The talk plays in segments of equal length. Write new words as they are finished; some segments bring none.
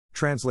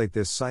Translate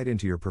this site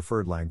into your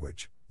preferred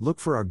language. Look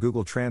for our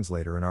Google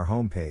Translator in our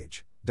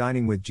homepage,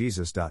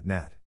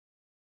 diningwithjesus.net.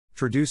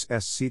 Traduce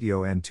este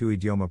sitio en tu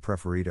idioma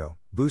preferido.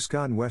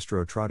 Busca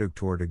nuestro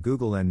traductor de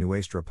Google en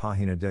nuestra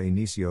página de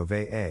inicio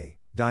va,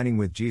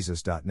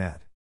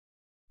 diningwithjesus.net.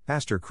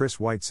 Pastor Chris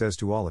White says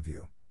to all of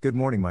you, good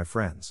morning, my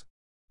friends.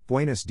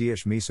 Buenos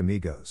dias, mis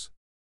amigos.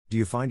 Do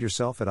you find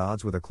yourself at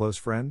odds with a close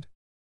friend?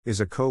 Is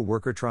a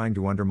co-worker trying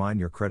to undermine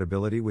your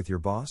credibility with your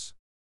boss?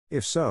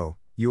 If so,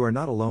 you are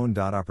not alone.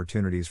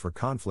 Opportunities for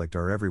conflict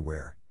are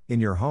everywhere, in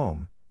your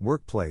home,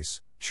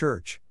 workplace,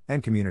 church,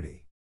 and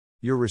community.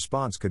 Your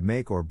response could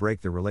make or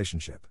break the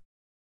relationship.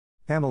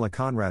 Pamela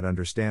Conrad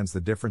understands the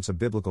difference a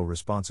biblical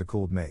response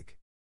could make.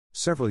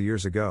 Several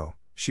years ago,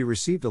 she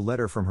received a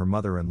letter from her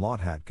mother-in-law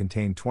that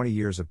contained 20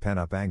 years of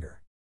pent-up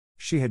anger.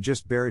 She had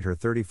just buried her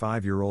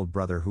 35-year-old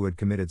brother who had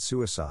committed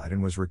suicide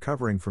and was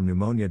recovering from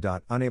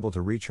pneumonia. Unable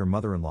to reach her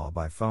mother-in-law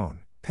by phone,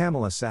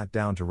 Pamela sat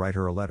down to write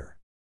her a letter.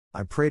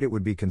 I prayed it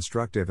would be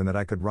constructive and that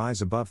I could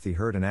rise above the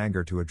hurt and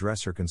anger to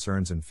address her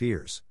concerns and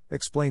fears,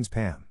 explains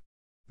Pam.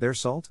 Their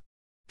salt?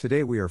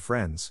 Today we are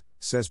friends,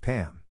 says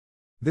Pam.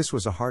 This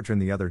was a hard turn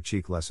the other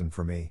cheek lesson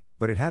for me,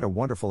 but it had a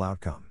wonderful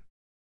outcome.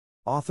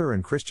 Author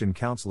and Christian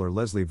counselor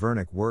Leslie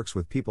Vernick works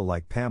with people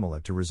like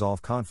Pamela to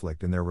resolve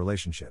conflict in their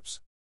relationships.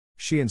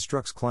 She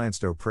instructs clients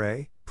to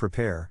pray,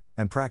 prepare,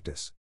 and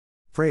practice.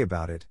 Pray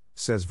about it,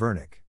 says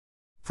Vernick.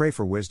 Pray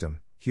for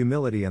wisdom,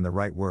 humility, and the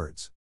right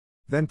words.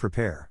 Then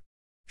prepare.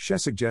 She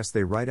suggests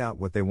they write out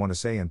what they want to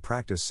say and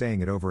practice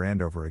saying it over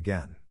and over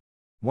again.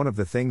 One of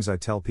the things I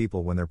tell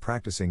people when they're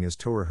practicing is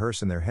to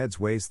rehearse in their heads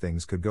ways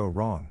things could go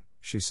wrong,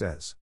 she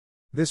says.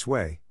 This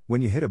way,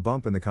 when you hit a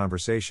bump in the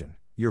conversation,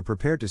 you're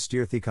prepared to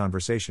steer the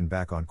conversation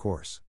back on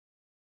course.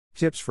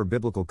 Tips for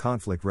biblical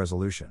conflict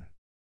resolution.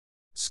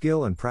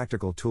 Skill and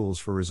practical tools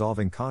for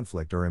resolving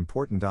conflict are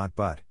important.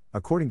 But,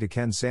 according to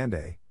Ken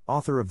Sande,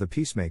 author of The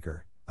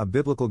Peacemaker, a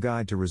biblical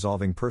guide to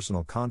resolving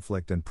personal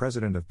conflict and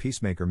president of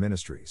Peacemaker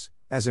Ministries,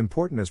 as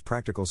important as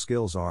practical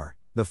skills are,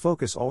 the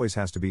focus always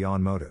has to be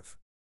on motive.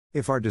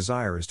 If our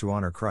desire is to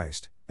honor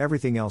Christ,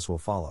 everything else will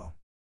follow.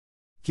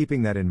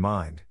 Keeping that in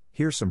mind,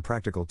 here's some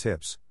practical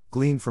tips,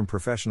 gleaned from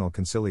professional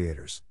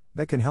conciliators,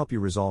 that can help you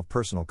resolve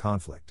personal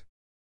conflict.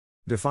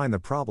 Define the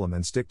problem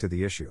and stick to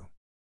the issue.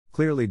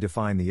 Clearly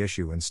define the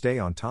issue and stay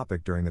on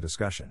topic during the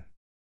discussion.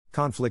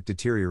 Conflict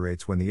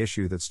deteriorates when the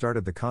issue that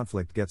started the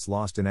conflict gets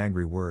lost in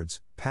angry words,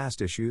 past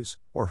issues,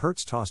 or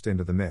hurts tossed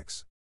into the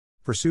mix.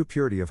 Pursue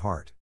purity of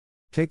heart.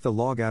 Take the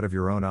log out of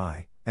your own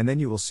eye, and then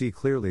you will see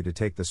clearly to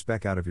take the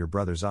speck out of your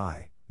brother's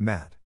eye.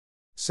 Matt.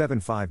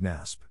 7:5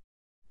 NASP.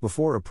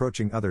 Before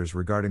approaching others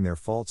regarding their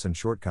faults and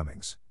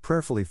shortcomings,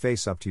 prayerfully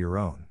face up to your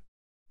own.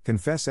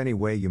 Confess any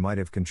way you might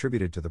have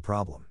contributed to the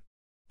problem.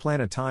 Plan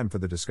a time for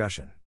the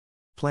discussion.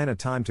 Plan a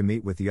time to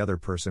meet with the other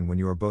person when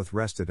you are both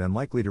rested and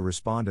likely to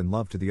respond in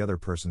love to the other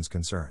person's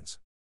concerns.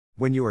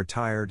 When you are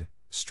tired,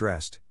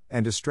 stressed,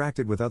 and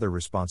distracted with other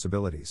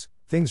responsibilities,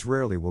 things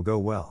rarely will go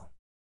well.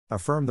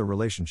 Affirm the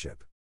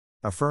relationship.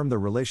 Affirm the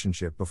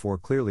relationship before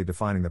clearly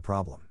defining the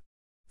problem.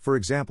 For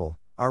example,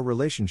 our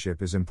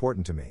relationship is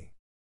important to me.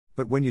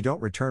 But when you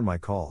don't return my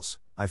calls,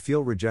 I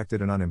feel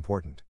rejected and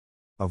unimportant.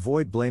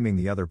 Avoid blaming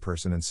the other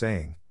person and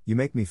saying, you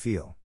make me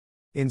feel.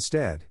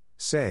 Instead,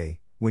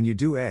 say, when you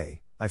do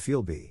A, I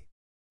feel B.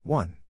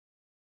 1.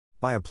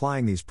 By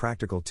applying these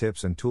practical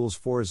tips and tools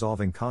for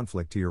resolving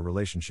conflict to your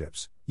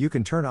relationships, you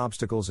can turn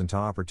obstacles into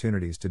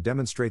opportunities to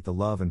demonstrate the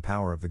love and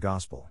power of the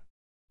gospel.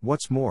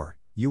 What's more,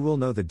 you will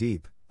know the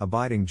deep,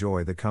 abiding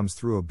joy that comes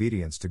through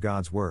obedience to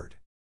God's word.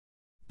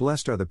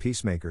 Blessed are the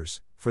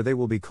peacemakers, for they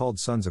will be called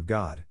sons of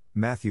God.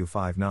 Matthew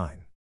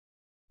 5:9.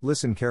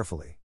 Listen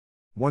carefully.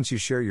 Once you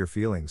share your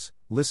feelings,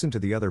 listen to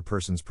the other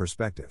person's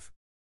perspective.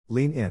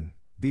 Lean in,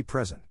 be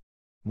present.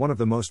 One of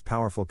the most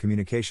powerful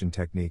communication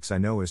techniques I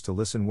know is to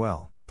listen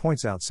well,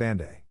 points out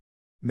Sande.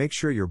 Make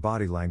sure your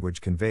body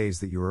language conveys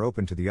that you are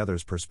open to the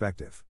other's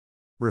perspective.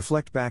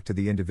 Reflect back to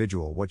the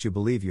individual what you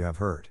believe you have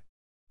heard.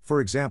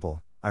 For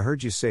example, I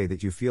heard you say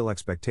that you feel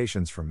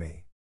expectations from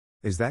me.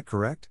 Is that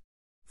correct?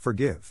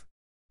 Forgive.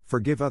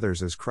 Forgive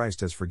others as Christ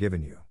has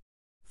forgiven you.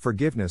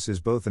 Forgiveness is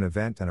both an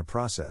event and a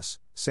process,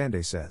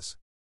 Sande says.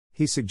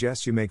 He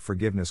suggests you make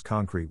forgiveness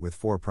concrete with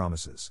 4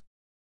 promises.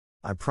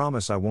 I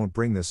promise I won't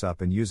bring this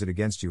up and use it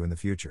against you in the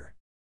future.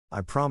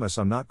 I promise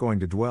I'm not going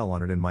to dwell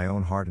on it in my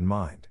own heart and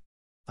mind.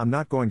 I'm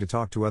not going to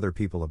talk to other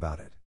people about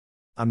it.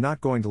 I'm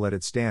not going to let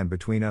it stand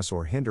between us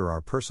or hinder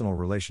our personal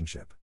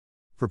relationship.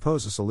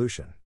 Propose a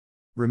solution.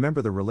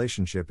 Remember, the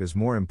relationship is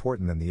more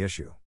important than the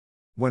issue.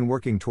 When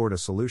working toward a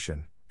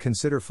solution,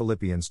 consider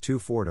Philippians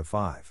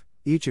 2:4-5.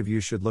 Each of you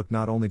should look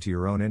not only to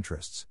your own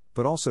interests,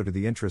 but also to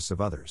the interests of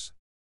others.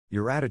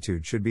 Your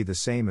attitude should be the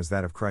same as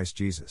that of Christ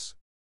Jesus.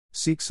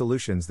 Seek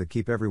solutions that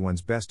keep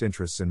everyone's best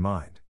interests in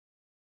mind.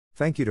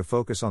 Thank you to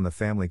Focus on the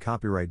Family.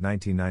 Copyright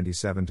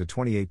 1997 to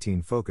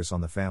 2018. Focus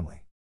on the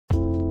Family.